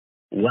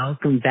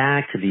Welcome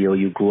back to the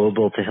OU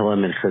Global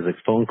Tehillim and Chizuk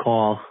phone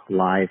call,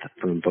 live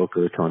from Boca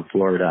Raton,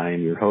 Florida. I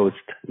am your host,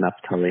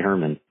 Naftali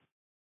Herman.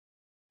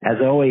 As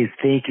always,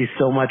 thank you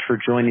so much for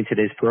joining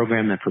today's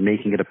program and for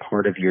making it a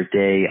part of your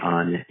day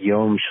on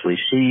Yom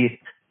Shlishi,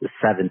 the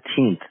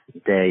 17th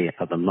day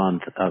of the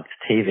month of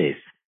Teves.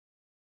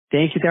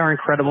 Thank you to our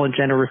incredible and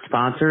generous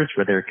sponsors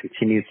for their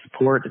continued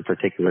support, in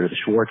particular the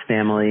Schwartz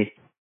family,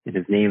 and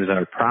his names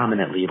are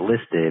prominently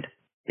listed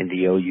in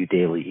the OU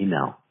Daily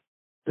email.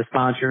 To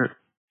sponsor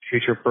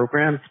future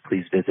programs,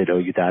 please visit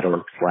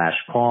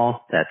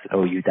ou.org/call. That's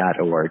ou.org/CALL.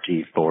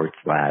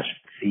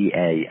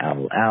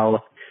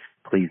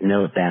 Please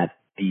note that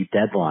the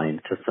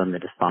deadline to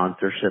submit a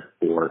sponsorship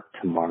for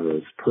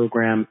tomorrow's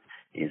program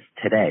is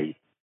today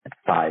at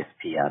 5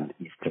 p.m.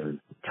 Eastern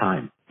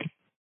Time.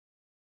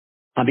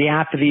 On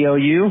behalf of the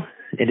OU,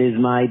 it is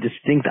my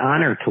distinct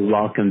honor to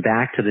welcome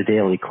back to the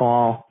Daily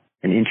Call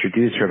and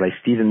introduce Rabbi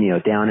Stephen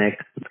Miodownik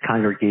of the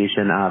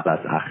Congregation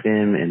Avas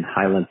Achim in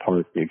Highland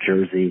Park, New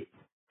Jersey,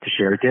 to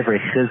share Divrei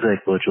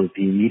Chizuk, which will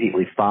be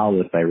immediately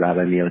followed by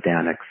Rabbi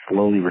Miodownik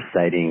slowly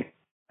reciting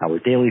our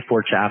daily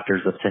 4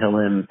 chapters of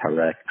Tehillim,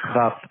 Parek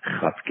Chaf,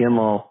 Chaf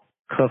Gimel,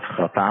 Chaf,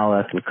 Chaf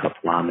Aleph, and Chaf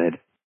Lamed.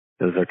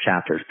 Those are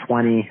chapters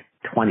 20,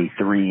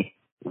 23,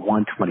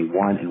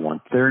 121, and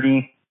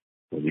 130.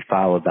 Will be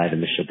followed by the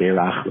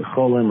Mishaberach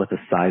L'cholim with a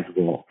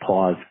sizable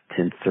pause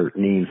to insert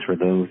names for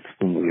those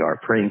whom we are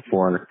praying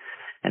for.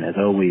 And as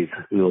always,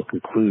 we will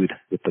conclude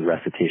with the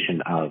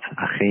recitation of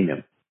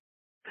Achenim.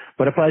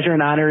 What a pleasure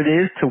and honor it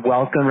is to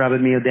welcome Rabbi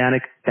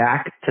Miodownik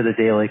back to the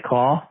Daily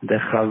Call. The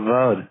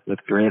Chavod, with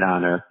great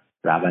honor,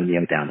 Rabbi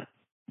Miodownik.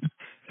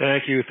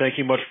 Thank you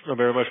very much,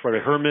 Rabbi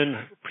Herman.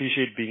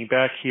 Appreciate being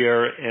back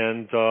here.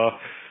 And,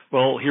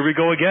 here we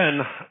go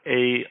again,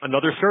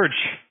 another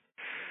surge.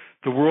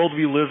 The world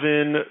we live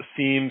in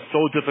seems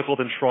so difficult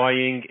and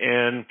trying,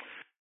 and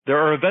there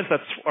are events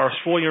that are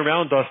swirling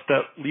around us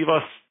that leave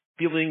us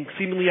feeling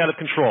seemingly out of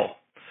control.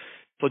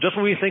 So just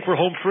when we think we're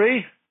home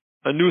free,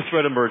 a new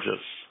threat emerges.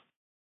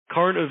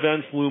 Current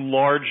events loom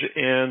large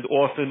and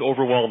often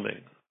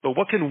overwhelming. But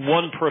what can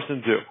one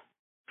person do?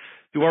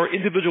 Do our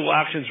individual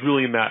actions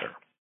really matter?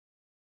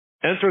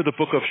 Enter the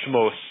book of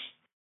Shmos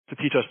to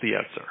teach us the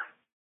answer.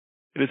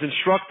 It is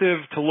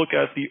instructive to look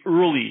at the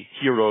early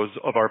heroes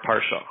of our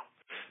parsha.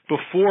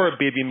 Before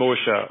baby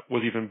Moshe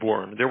was even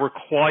born, there were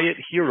quiet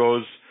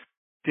heroes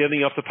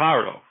standing up to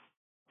Paro.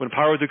 When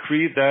Paro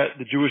decreed that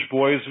the Jewish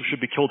boys should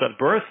be killed at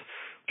birth,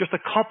 just a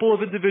couple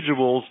of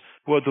individuals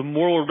who had the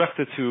moral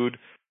rectitude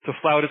to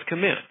flout his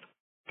command.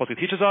 But it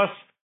teaches us,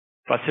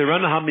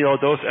 Vatirana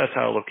ha'milados es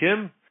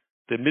ha'elokim,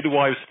 the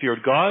midwives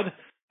feared God,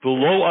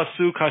 V'lo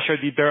asu kasher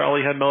diber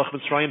alihem melech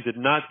Mitzrayim, did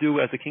not do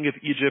as the king of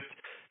Egypt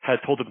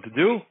had told them to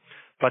do,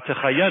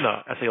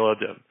 Vatechayena es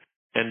ha'eladim,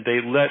 and they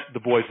let the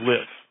boys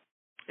live.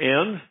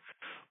 And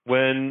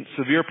when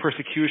severe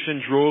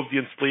persecution drove the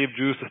enslaved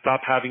Jews to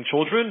stop having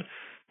children,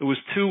 it was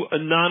 2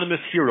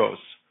 anonymous heroes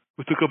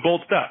who took a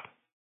bold step.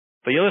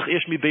 Vayelech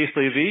ish mi beis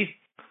Levi,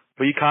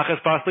 vayikach es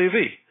bas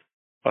Levi.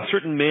 A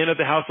certain man of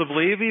the house of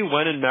Levi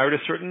went and married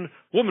a certain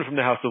woman from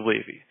the house of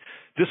Levi.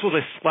 This was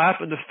a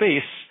slap in the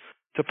face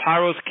to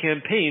Paro's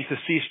campaign to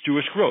cease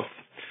Jewish growth.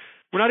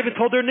 We're not even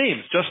told their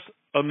names, just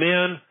a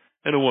man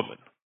and a woman.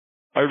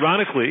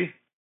 Ironically,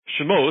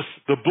 Shemos,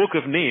 the book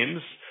of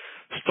names,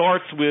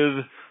 starts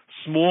with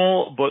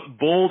small but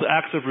bold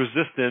acts of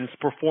resistance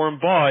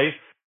performed by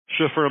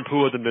Shofar and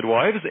Pua, the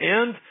midwives,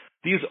 and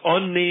these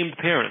unnamed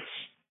parents.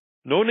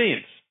 No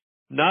names.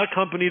 Not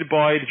accompanied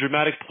by the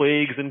dramatic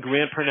plagues and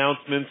grand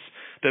pronouncements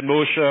that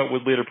Moshe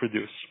would later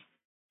produce.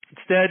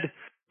 Instead,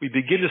 we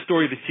begin the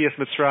story of the Yetzias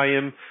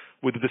Mitzrayim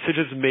with the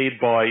decisions made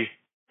by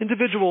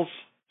individuals,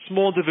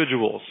 small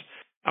individuals.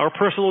 Our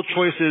personal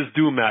choices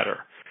do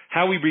matter.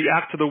 How we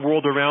react to the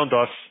world around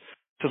us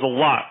says a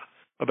lot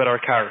about our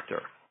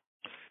character.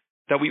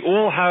 That we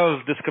all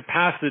have this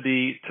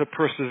capacity to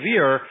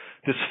persevere,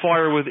 this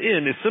fire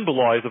within, is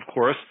symbolized, of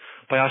course,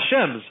 by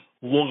Hashem's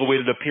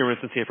long-awaited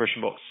appearance in Sefer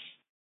Shmos.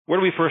 Where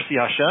do we first see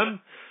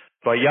Hashem?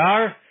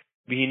 Vayar,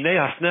 v'hinei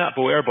hasna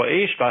bo'er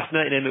ba'esh,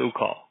 v'hasna inenu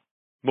ukal.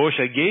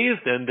 Moshe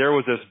gazed, and there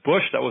was this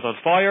bush that was on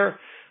fire,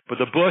 but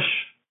the bush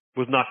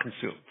was not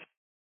consumed.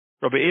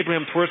 Rabbi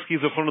Abraham Twersky,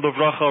 Zechron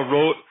Livracha,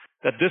 wrote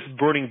that this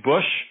burning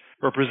bush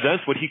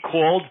represents what he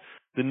called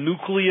the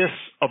nucleus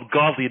of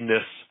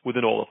godliness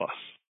within all of us.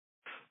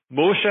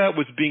 Moshe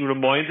was being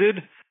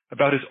reminded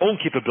about his own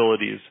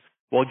capabilities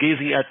while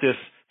gazing at this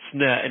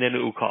sneh and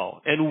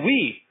ukal. And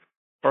we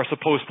are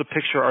supposed to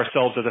picture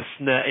ourselves as a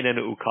sneh and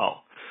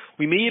ukal.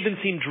 We may even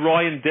seem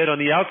dry and dead on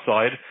the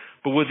outside,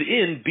 but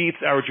within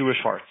beats our Jewish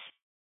hearts,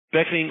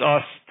 beckoning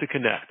us to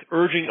connect,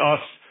 urging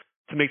us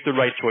to make the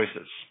right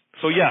choices.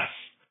 So yes,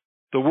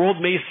 the world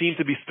may seem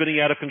to be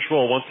spinning out of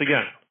control once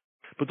again,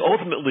 but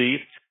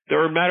ultimately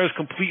there are matters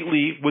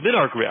completely within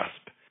our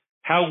grasp.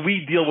 How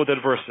we deal with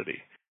adversity,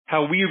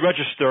 how we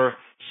register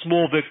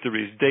small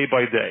victories day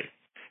by day,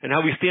 and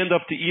how we stand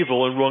up to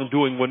evil and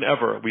wrongdoing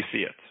whenever we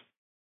see it.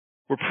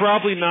 We're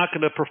probably not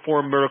going to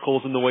perform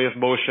miracles in the way of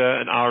Moshe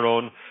and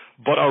Aaron,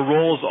 but our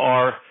roles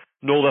are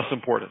no less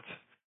important.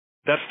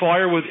 That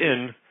fire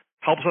within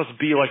helps us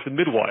be like the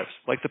midwives,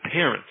 like the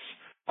parents,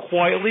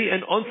 quietly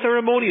and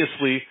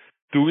unceremoniously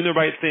doing the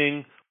right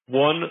thing,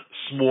 one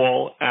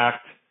small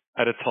act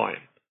at a time.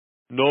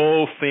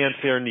 No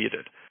fanfare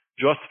needed.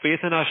 Just faith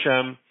in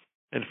Hashem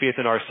and faith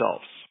in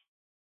ourselves.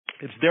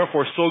 It's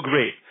therefore so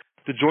great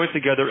to join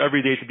together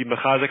every day to be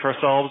mechazik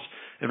ourselves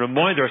and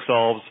remind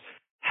ourselves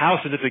how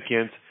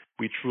significant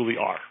we truly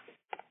are.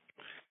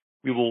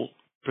 We will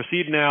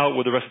proceed now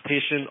with the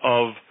recitation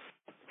of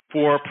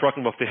 4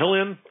 parakim of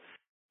Tehillim.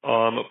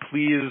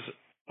 Please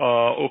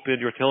open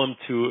your Tehillim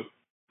to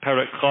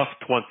Perek Chaf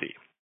 20.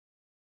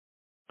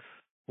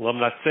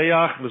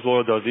 Lamnatseach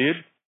Mizmor David,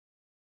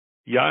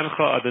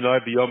 Ya'ancha Adonai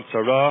b'yom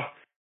tzara,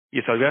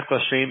 Yisarech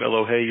Hashem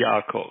Elohei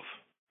Yaakov.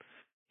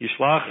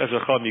 Yishlach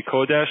Ezracha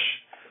mikodesh,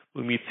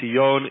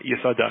 u'mitzion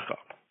Yisadecha.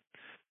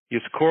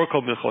 Yizkor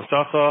kol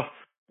minchosacha,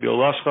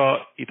 v'olashcha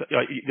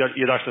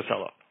Yadash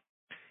Tasela.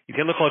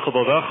 Yiten l'chol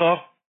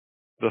chodovecha,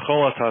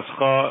 v'chol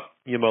atascha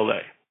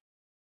Yimalei.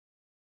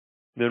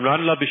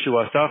 Nimran la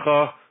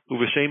b'shuasacha,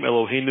 u'v'shem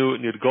Eloheinu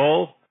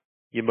nidgol,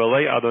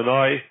 Yimalei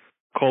Adonai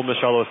kol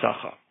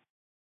meshalosacha.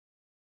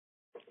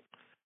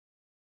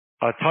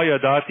 Ata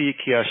yadati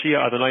ki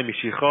ashia Adonai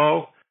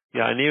mishicho,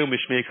 ya'aneu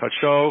mishmei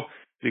kadsho,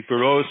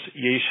 v'ikbaros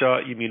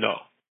yesha yimino.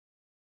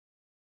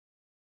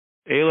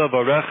 Eila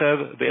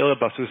barechev ve'ela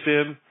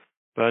basusim,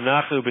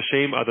 v'anachnu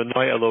b'shem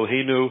Adonai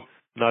Eloheinu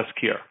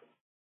nazkir.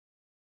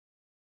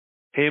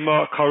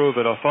 Hema karu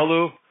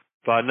v'nafalu,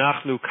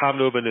 v'anachnu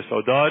kamnu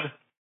v'nisodad.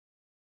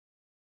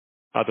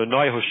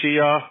 Adonai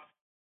Hoshia,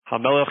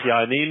 hamelech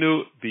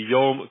ya'anenu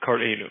v'yom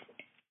kar'enu.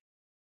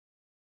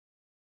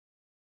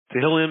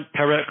 Tehillim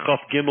Perek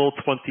Chaf Gimel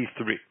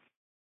 23.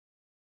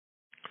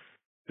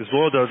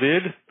 Mizmor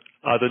David,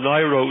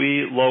 Adonai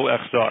Roi Lo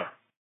Echzar.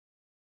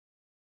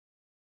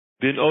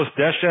 Bin Os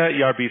Desha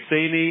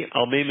Yarbiseni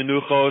Almei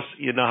Menuchos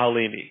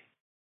Yinahaleni.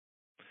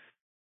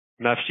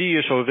 Nafshi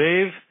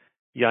Yeshovev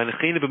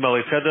Yanchini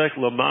B'Malei Tzedek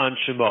L'Ma'an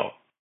Shemo.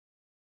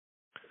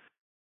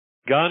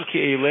 Gan Ki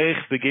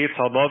Eilech B'Geitz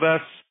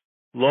HaMaves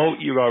Lo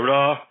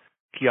Irara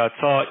Ki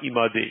Ata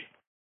Imadi.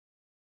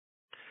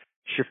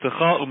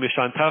 Shiftecha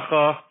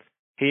U'Mishantecha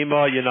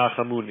Hema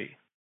Yenachamuni.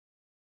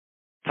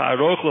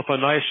 Ta'aroch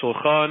Lefanai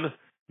Shulchan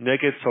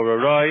Neged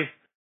Sorarai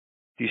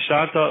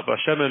Dishanta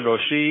Vashemen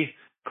Roshi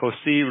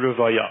Kosi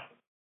Ruvaya.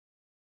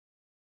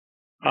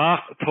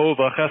 Ach Tov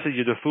V'Chesed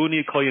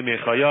Yedefuni Kol Yemei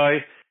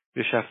Chayai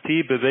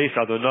V'Shafti B'Beis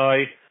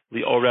Adonai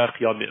Li'orech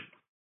Yamim.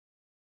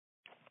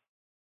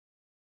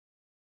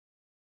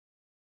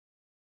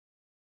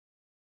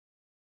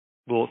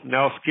 We'll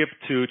now skip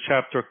to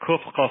chapter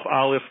Kuf Chaf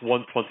Aleph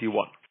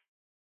 121.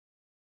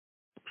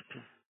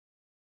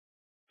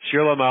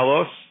 Shir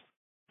Lamalos,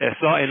 Esa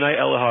Enai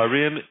El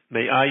Harim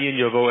Me'ayin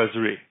Yovo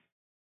Ezri.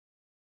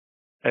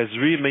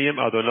 Ezri Me'im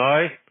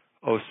Adonai,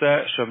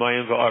 Oseh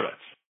Shemayim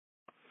Va'aretz.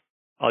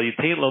 Al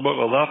Yitain Lamot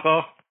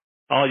V'Lecha,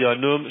 Al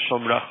Yanum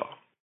Shomrecha.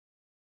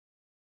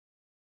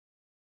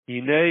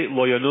 Yinei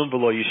Lo Yanum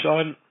V'Lo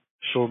Yishan,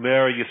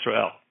 Shomer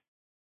Yisrael.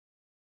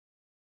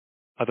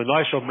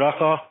 Adonai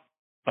Shomrecha,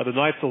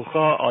 Adonai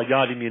Tzolcha Al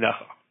Yad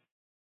Yiminecha.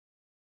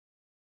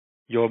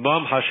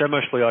 Yomam Hashem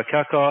Shlo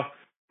Yakeka,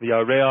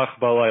 V'yareach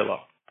ba'layla.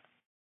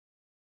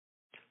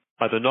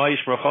 Adonai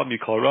yishmorcha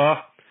mikol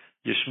ra,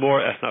 yishmor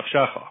es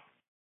nafshecha.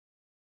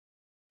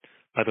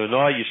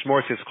 Adonai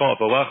yishmor tzizcha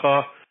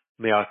b'lecha,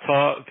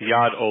 me'ata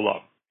v'yad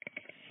olam.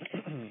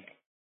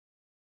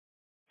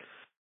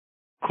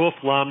 Kuf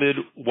Lamed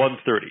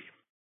 130.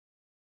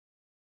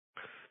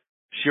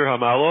 Shir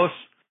Hamalos,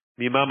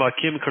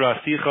 Mimamakim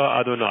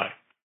Karasicha Adonai.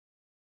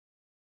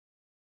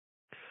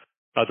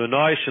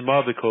 Adonai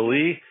Shema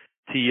V'Koli,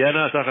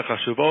 Tiyena Zacha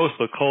Chashuvos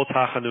L'Kol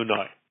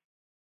Tachanunai.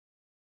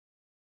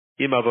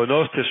 Im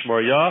Avonos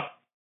Tishmorya,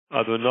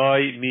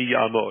 Adonai Mi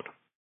Ya'amod.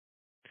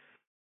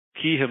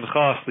 Ki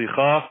Himcha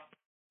Slicha,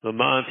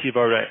 L'Ma'an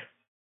Tivareh.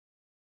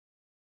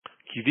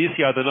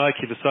 Kivisi Adonai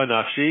Kivisa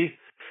Nafshi,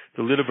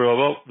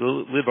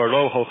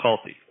 L'Libaro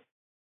Hochalti.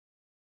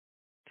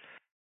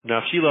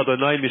 Nafshi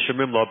L'Adonai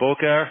Mishomrim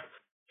L'Boker,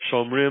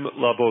 Shomrim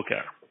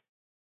L'Boker.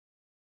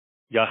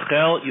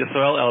 Yachel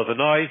Yisrael El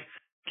Adonai,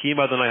 Kim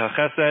Adonai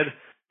HaChesed,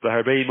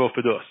 V'Harbei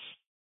Mofedus.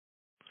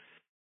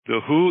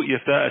 V'hu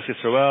Yifeh Es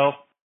Yisrael,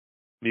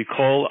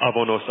 Mikol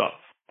Avonosav.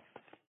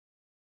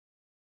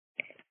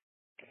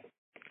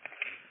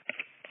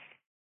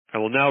 I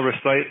will now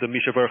recite the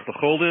Misha Baruch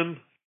L'Cholim.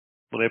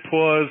 When I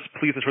pause,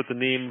 please insert the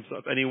names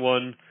of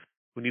anyone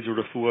who needs a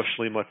refuah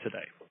shlema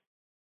today.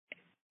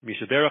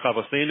 Misha Baruch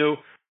Avosenu,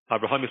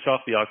 Abraham Yisach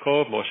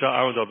V'Yaakov, Moshe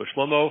Aaron David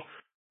Shlomo,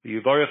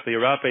 V'Yivarech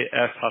V'Yirape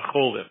Es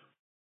HaCholim.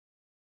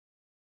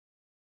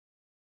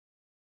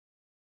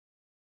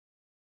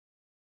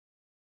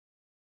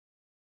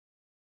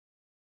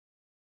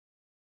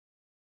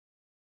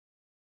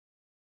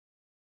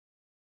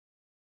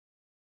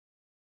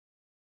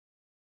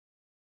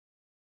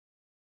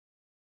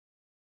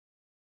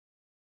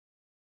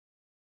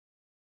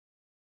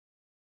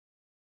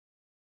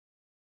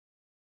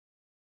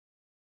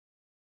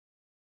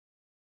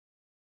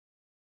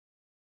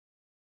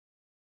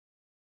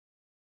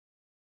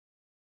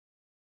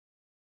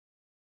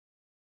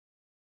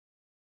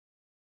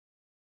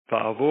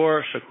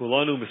 ba'avor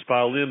shekulanu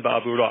mispalim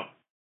ba'avura.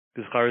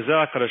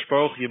 Bizcharzah Kadosh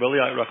Baruch Yibali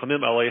Rachamim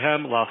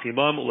Aleihem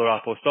Lachimam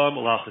Ularaposam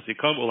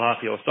Ulachazikam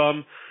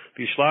Ulachiosam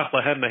Bishlach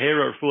Lahem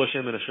Mehera Refuah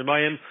Hashem in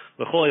Hashemayim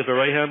Lechol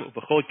Yevareihem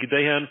Ubechol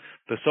Gidehem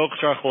Besok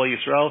Shar Chol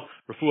Yisrael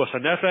Refuah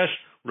HaNefesh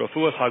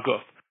Refuah HaGuf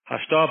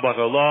Hashta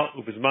B'Gala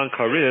Ubizman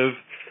Kariv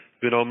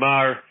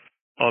B'Nomar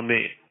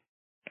Amen.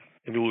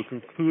 And we will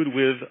conclude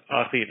with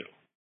Achinu.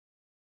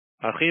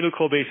 Achinu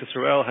Kol Beis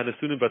Yisrael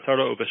Hanasunim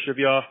Batara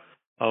Ubeshivya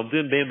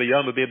Amdim Bein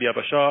B'Yam U'Bein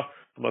B'Yabasha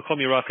Makom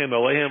Yirachem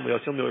Aleihem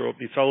Le'asim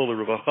Yitzalo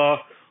L'Ruvacha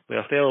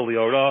Le'achtel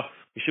Li'ora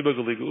Yishibag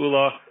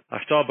Li'Geula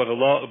Hashta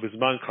B'Gala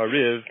Ubizman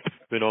Kariv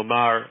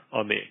B'Nomar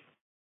Amen.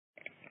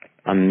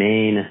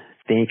 Amen.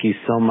 Thank you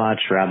so much,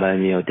 Rabbi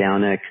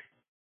Miodownik.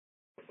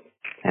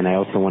 And I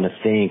also want to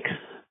thank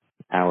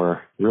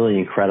our really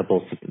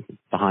incredible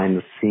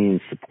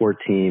behind-the-scenes support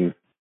team,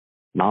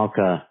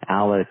 Malka,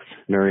 Alex,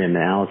 Miriam,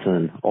 and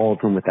Allison, all of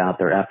whom without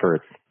their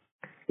efforts,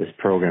 this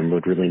program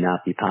would really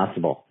not be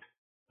possible.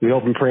 We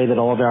hope and pray that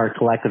all of our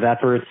collective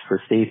efforts for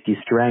safety,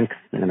 strength,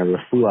 and a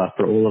refuah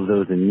for all of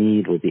those in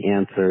need will be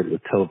answered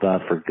with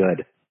tova for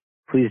good.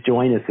 Please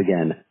join us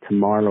again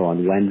tomorrow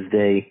on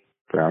Wednesday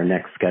for our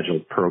next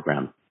scheduled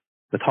program.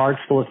 With hearts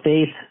full of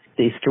faith,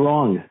 stay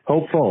strong,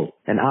 hopeful,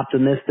 and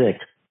optimistic.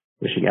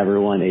 Wishing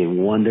everyone a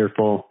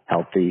wonderful,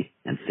 healthy,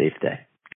 and safe day.